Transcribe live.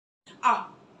Ah,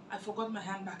 I forgot my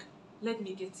handbag. Let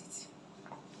me get it.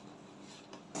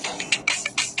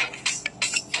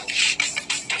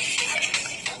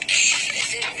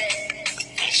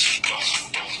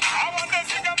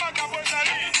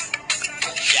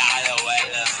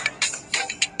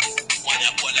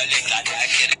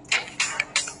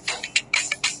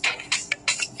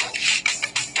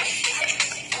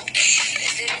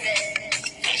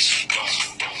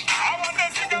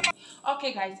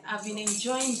 Okay guys, I've been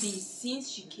enjoying this since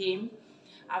she came.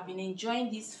 I've been enjoying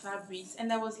these fabrics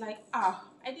and I was like, I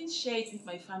didn't share it with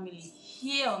my family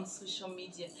here on social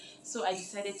media, so I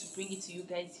decided to bring it to you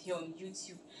guys here on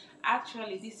YouTube.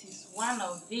 Actually, this is one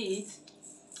of it,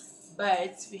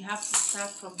 but we have to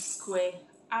start from square.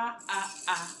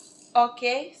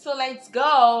 Okay, so let's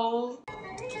go.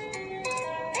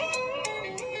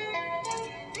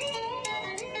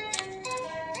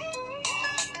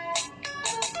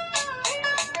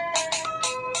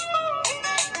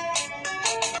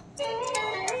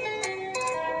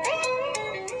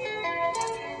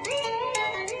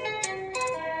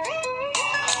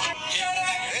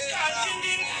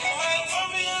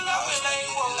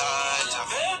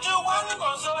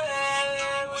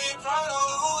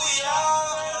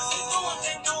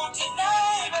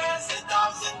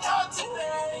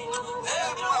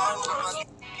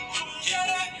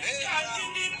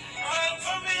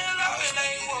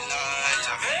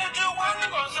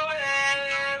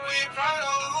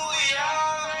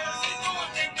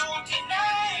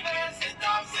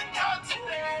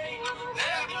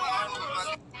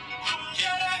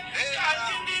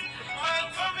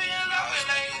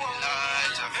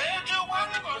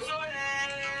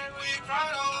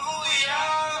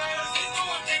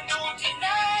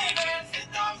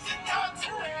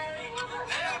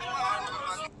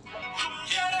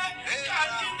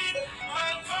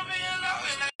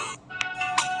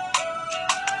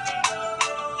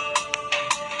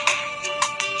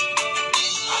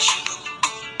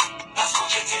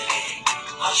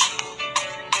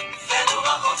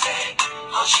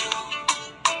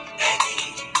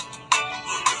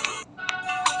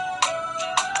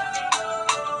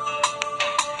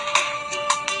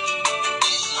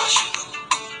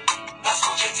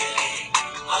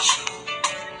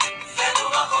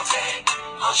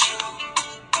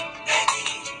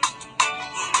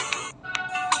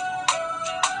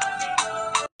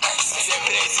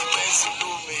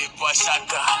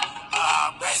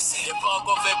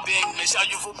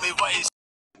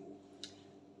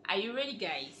 Are you ready,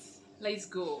 guys? Let's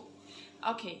go.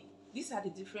 Okay, these are the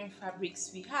different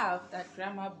fabrics we have that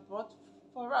grandma brought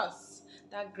for us,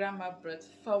 that grandma brought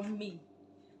for me,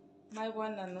 my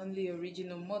one and only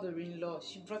original mother-in-law.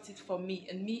 She brought it for me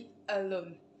and me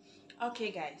alone.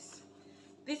 Okay guys,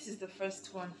 this is the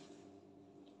first one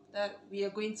that we are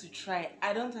going to try.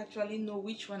 I don't actually know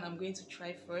which one I'm going to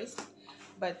try first,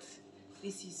 but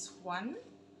this is one,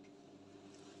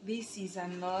 this is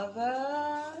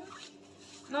another,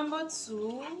 number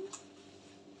two,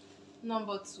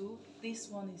 this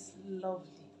one is lovely.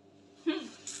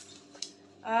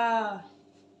 ah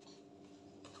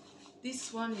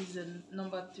this one is a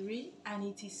number three and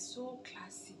it is so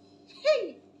classy.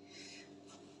 Hey,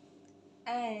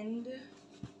 and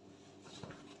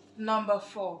number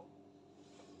four.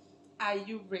 Are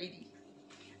you ready?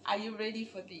 Are you ready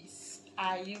for this?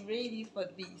 Are you ready for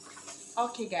this?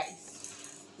 Okay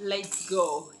guys, let's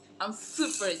go. I'm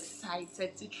super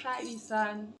excited to try this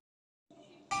on.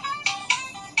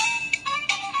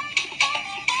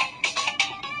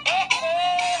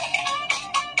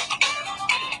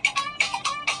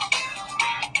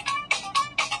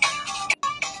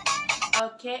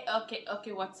 Okay,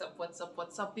 what's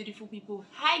up beautiful people?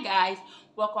 Hi guys,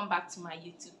 welcome back to my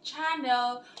YouTube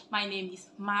channel. My name is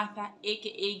Martha,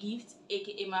 aka Gift,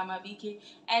 aka Mama BK,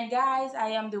 and guys, I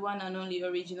am the one and only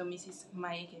original Mrs.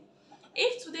 Maike.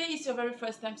 If today is your very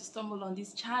first time to stumble on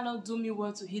this channel, do me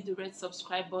well to hit the red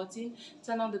subscribe button,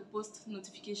 turn on the post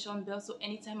notification bell so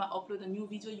anytime I upload a new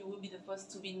video you will be the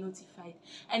first to be notified.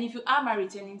 And if you are my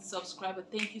returning subscriber,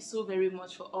 thank you so very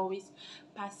much for always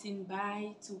passing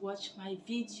by to watch my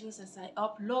videos as I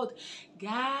upload.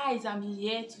 Guys, I'm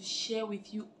here to share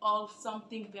with you all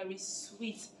something very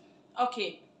sweet.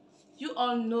 Okay, you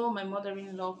all know my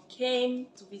mother-in-law came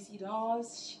to visit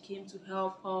us. She came to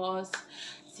help us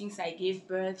since I gave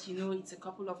birth. You know, it's a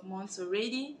couple of months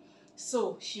already.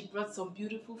 So she brought some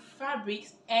beautiful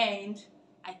fabrics and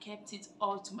I kept it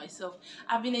all to myself.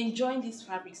 I've been enjoying this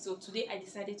fabric, so today I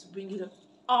decided to bring it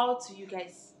all to you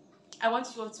guys. I want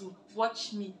you all to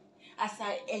watch me as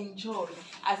I enjoy,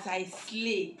 as I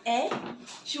slay.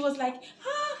 She was like,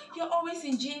 you're always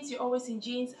in jeans, you're always in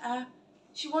jeans.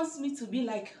 She wants me to be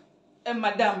like a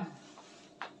madam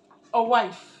or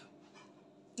wife.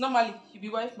 Normally, you be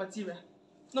wife material.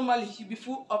 Normally, you be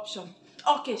full option.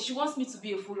 Okay, she wants me to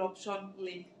be a full option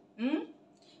lady.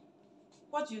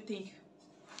 What do you think?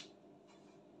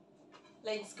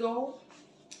 Let's go.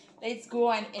 Let's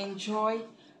go and enjoy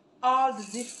all the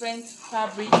different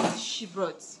fabrics she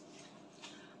brought.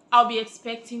 I'll be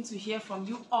expecting to hear from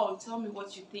you all. Tell me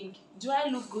what you think. Do I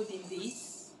look good in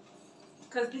this?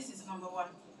 Because this is number one.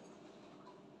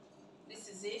 This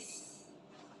is it.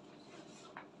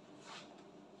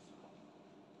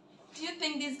 Do you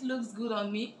think this looks good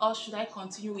on me, or should I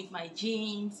continue with my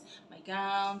jeans, my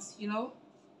gowns, you know?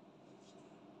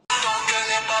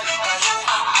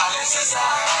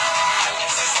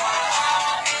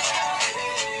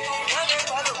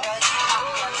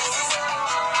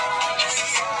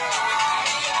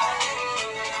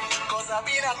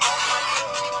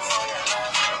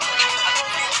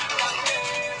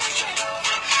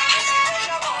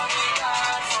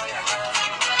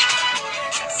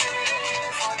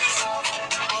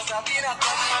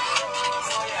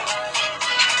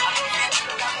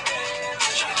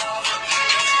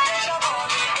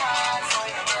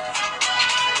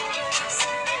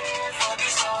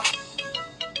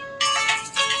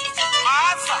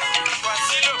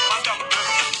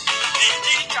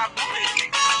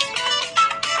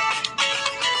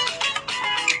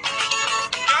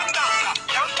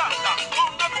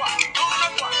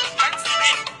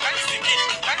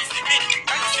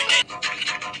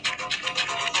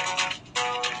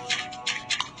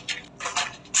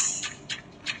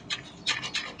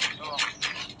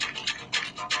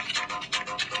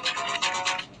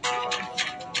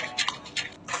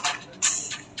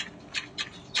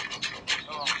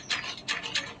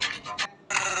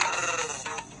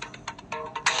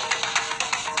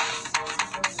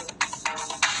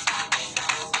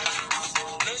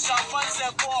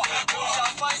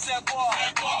 c'est quoi?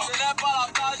 Ce n'est pas la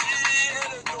magie et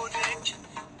le tonique.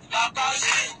 La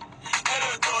magie et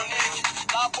le tonique.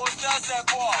 La posture c'est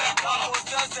quoi? La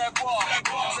posture c'est quoi?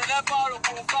 Ce n'est pas le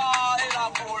coca et la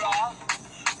cola.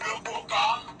 Le coca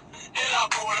et la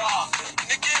cola.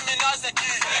 Nicki Minaj c'est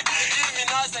qui? Nicki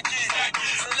Minaj c'est qui?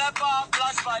 Ce n'est pas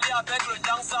Flash Valley avec le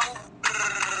dansang.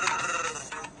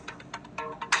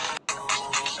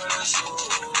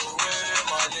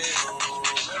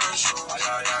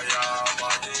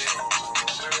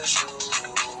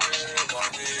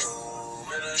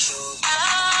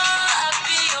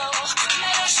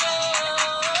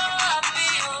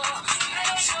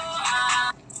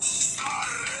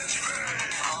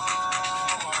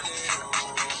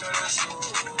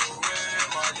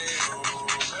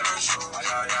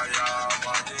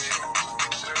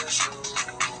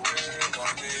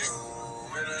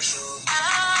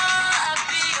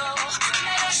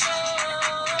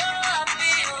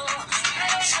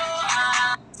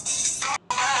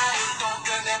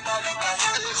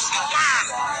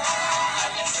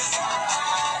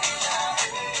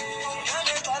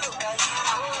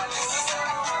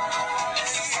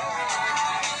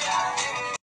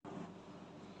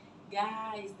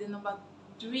 Guys, the number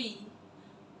 3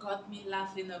 got me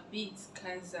laughing a bit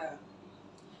because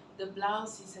the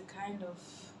blouse is a kind of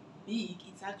big.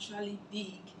 It's actually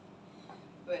big,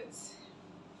 but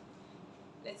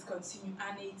let's continue.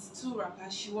 And it's 2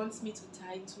 wrapper. She wants me to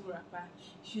tie 2 wrapper.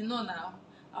 You know now,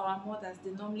 our mothers,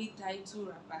 they normally tie 2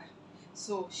 wrapper,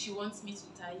 so she wants me to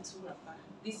tie 2 wrapper.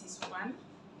 This is 1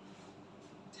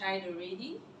 tied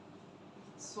already,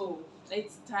 so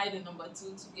let's tie the number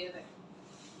 2 together.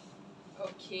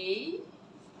 Okay,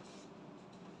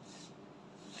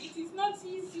 it is not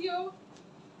easy.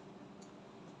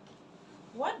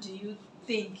 What do you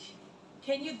think?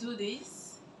 Can you do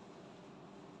this?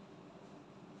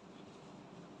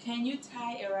 Can you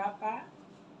tie a wrapper?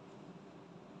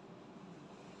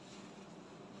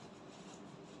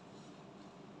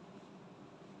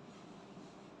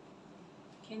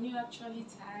 Can you actually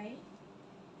tie?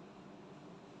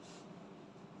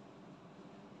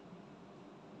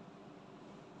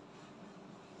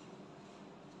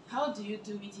 How do you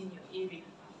do it in your area?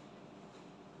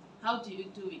 How do you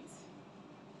do it?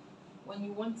 When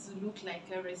you want to look like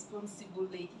a responsible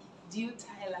lady, do you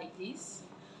tie like this?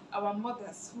 Our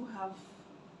mothers who have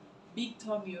big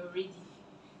tummy already.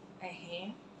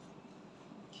 Okay,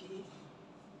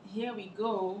 here we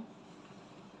go.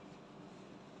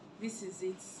 This is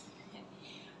it.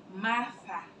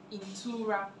 Martha in 2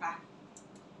 wrapper.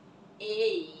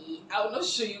 Hey, I will not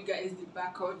show you guys the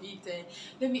back of it.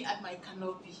 Let me add my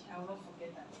canopy. I will not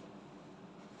forget that.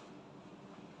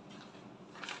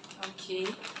 Okay,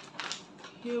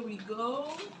 here we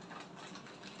go.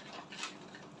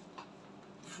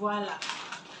 Voila.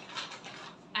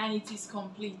 and it is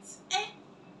complete. Eh?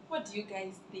 What do you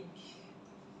guys think?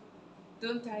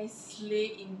 Don't I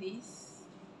slay in this?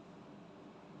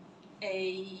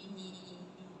 Hey,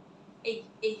 hey.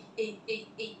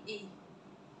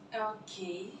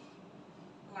 Okay.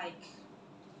 Like,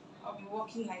 I'll be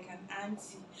walking like an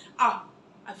auntie. Ah,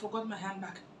 I forgot my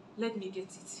handbag. Let me get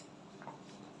it.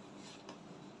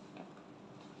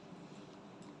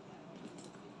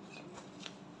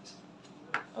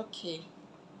 Okay,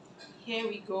 here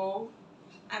we go.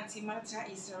 Auntie Martha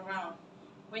is around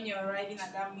when you're arriving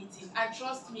at that meeting. And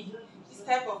trust me, this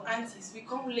type of aunties, we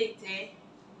come late, eh?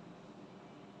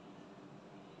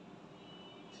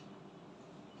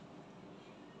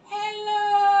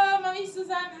 Hello, Mommy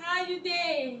Susan, how you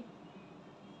doing?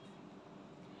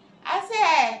 I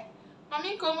said,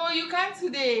 Mommy Komo, you can't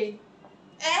today.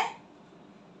 Eh?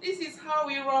 This is how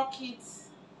we rock it.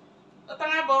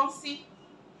 Otana Bonsi.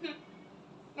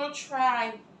 No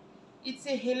try. It's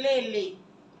a helele.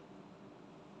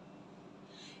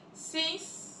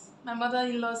 Since my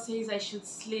mother-in-law says I should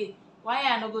slay, why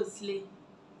I no go slay?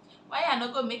 Why I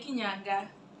no go making yanga?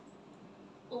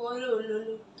 Oh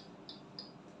lo.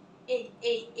 Hey.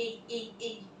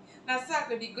 Now so I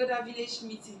could go to village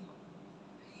meeting.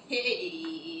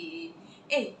 Hey.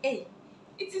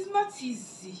 It is not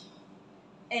easy.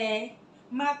 Eh?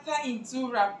 Matter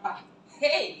into rapper.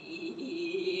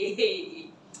 Hey.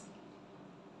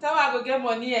 Tell I go get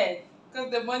money, eh?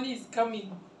 Because the money is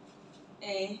coming.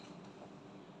 Eh?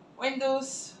 When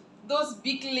those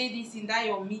big ladies in that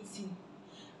your meeting,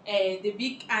 the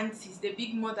big aunties, the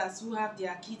big mothers who have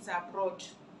their kids abroad,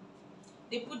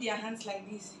 they put their hands like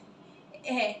this.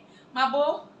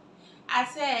 Mabo, I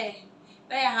say,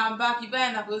 that your hand back, you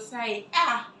better not go say,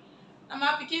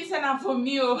 I'm picking send for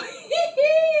me.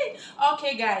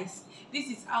 Okay, guys, this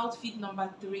is outfit number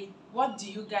 3. What do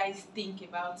you guys think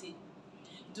about it?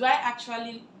 Do I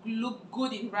actually look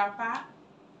good in wrapper?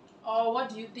 Or what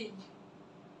do you think?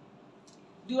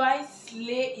 Do I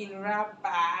slay in wrapper?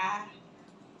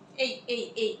 Hey.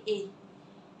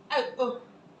 Oh.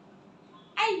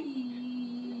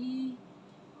 Aye.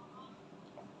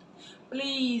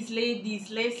 Please, ladies,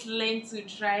 let's learn to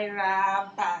try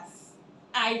wrappers.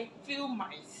 I feel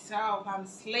myself. I'm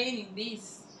slaying in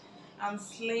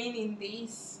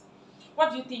this.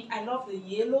 What do you think? I love the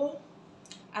yellow,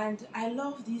 and I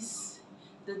love this,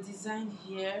 the design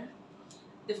here.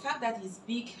 The fact that it's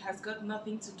big has got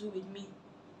nothing to do with me.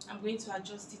 I'm going to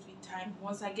adjust it with time.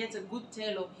 Once I get a good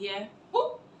tail of hair,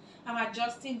 I'm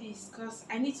adjusting this because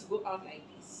I need to go out like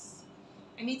this.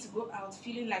 I need to go out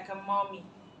feeling like a mommy.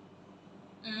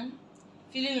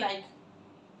 Feeling like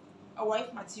a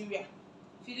wife material.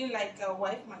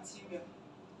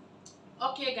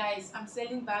 Okay, guys, I'm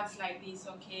selling bags like this,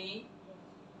 okay?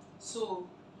 So,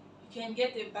 you can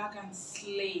get a bag and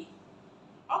slay.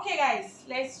 Okay, guys,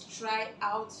 let's try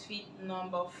outfit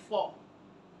number 4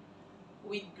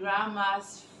 with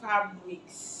Grandma's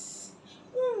fabrics.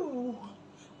 Ooh.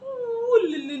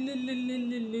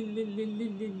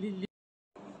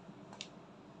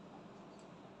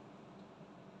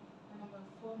 Number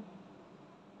 4. 1,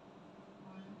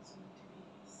 2,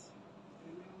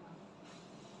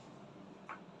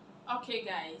 3. Okay,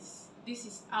 guys, this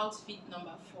is outfit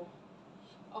number 4.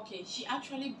 Okay, she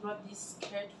actually brought this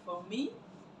skirt for me,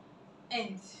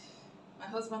 and my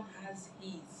husband has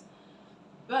his.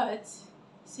 But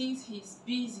since he's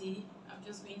busy, I'm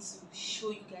just going to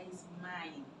show you guys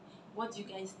mine. What do you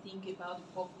guys think about the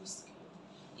purple skirt?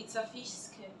 It's a fish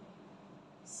skirt.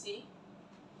 See?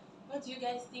 What do you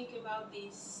guys think about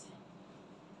this?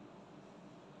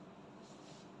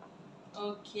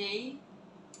 Okay.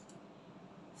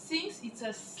 Since it's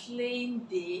a slaying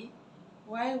day,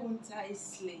 why won't I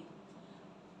slay?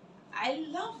 I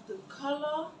love the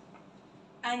color,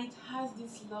 and it has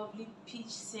this lovely peach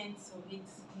sense of it,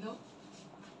 you know?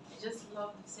 I just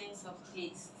love the sense of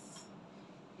taste.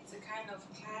 It's a kind of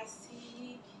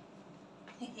classic.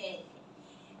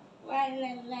 Why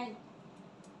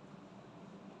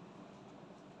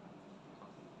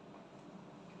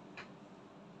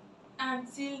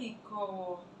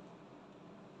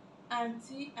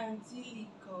Auntie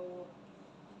Liko,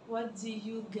 what do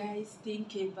you guys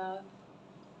think about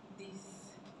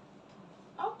this?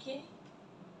 Okay.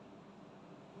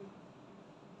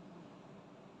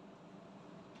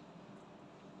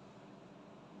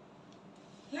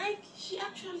 Like, she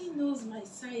actually knows my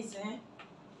size, eh?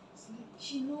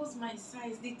 She knows my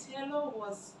size. The tailor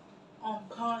was on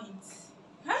point.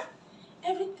 Huh?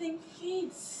 Everything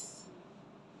fits.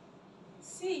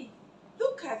 See,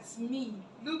 look at me.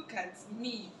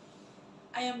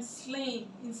 I am slaying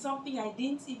in something I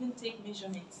didn't even take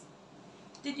measurements.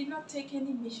 They did not take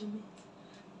any measurement.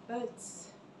 But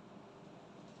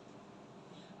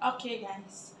okay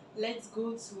guys, let's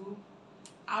go to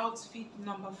outfit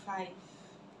number 5.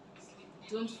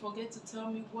 Don't forget to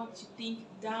tell me what you think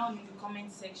down in the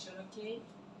comment section, okay?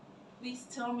 Please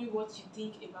tell me what you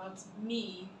think about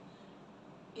me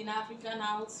in African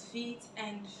outfit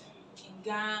and in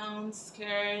gowns,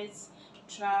 skirts,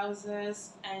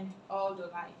 trousers, and all the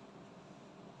like.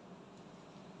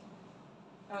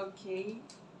 Okay,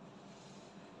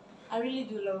 I really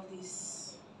do love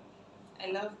this.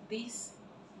 I love this.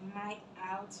 My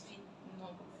outfit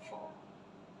number 4.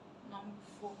 Number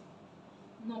 4.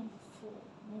 Number 4.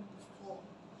 Number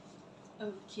 4.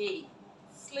 Okay,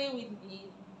 slay with me.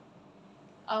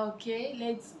 Okay,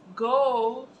 let's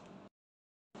go.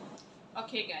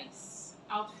 Okay, guys,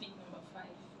 outfit number 5,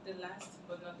 the last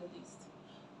but not the least.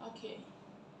 Okay,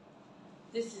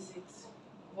 this is it.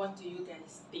 What do you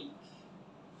guys think?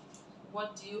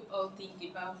 What do you all think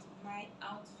about my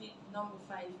outfit number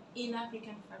 5 in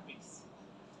African fabrics?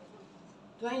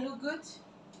 Do I look good?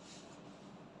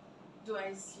 Do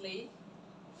I slay?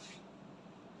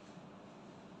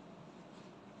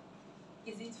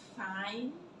 Is it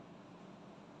fine?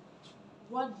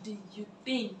 What do you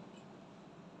think?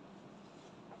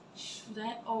 Should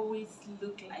I always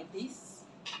look like this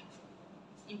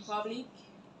in public?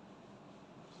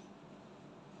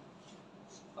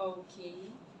 Okay.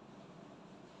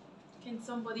 Can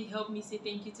somebody help me say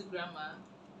thank you to Grandma?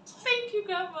 Thank you,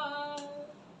 Grandma.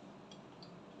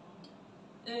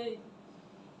 Eh?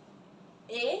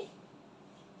 Eh?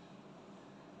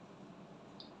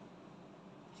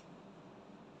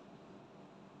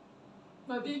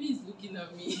 My baby is looking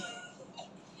at me.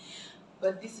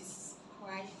 But this is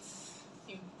quite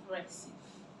impressive.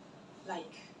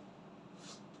 Like,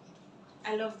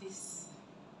 I love this.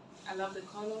 I love the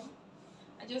color.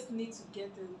 I just need to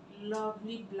get a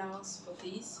lovely blouse for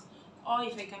this. Or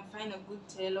if I can find a good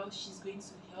tailor, she's going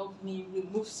to help me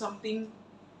remove something.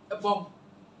 A bum.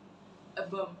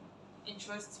 And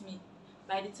trust me,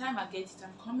 by the time I get it,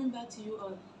 I'm coming back to you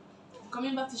all. I'm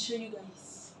coming back to show you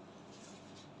guys.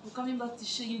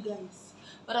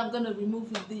 But I'm gonna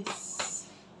remove this.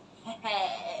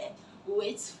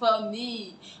 Wait for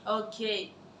me.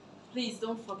 Okay, please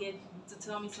don't forget to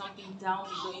tell me something down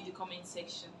below in the comment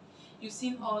section. You've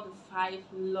seen all the 5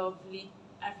 lovely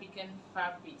African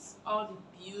fabrics, all the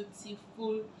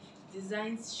beautiful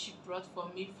designs she brought for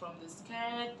me, from the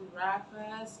skirt, the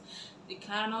wrappers, the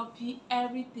canopy.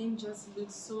 Everything just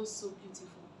looks so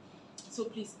beautiful. So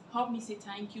please help me say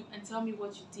thank you and tell me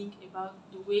what you think about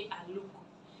the way I look.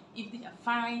 If they are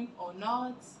fine or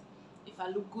not, if I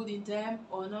look good in them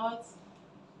or not,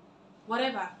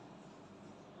 whatever,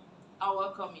 I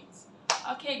welcome it.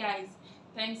 Okay guys,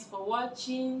 thanks for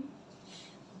watching.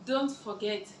 Don't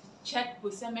forget, check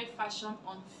Boseme Fashion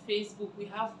on Facebook. We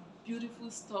have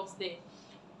beautiful stuff there.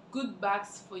 Good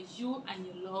bags for you and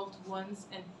your loved ones,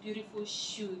 and beautiful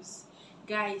shoes.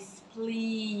 Guys,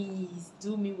 please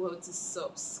do me well to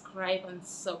subscribe and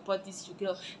support this your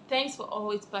girl. Thanks for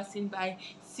always passing by.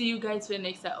 See you guys when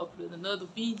next I upload another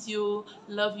video.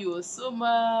 Love you all so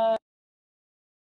much.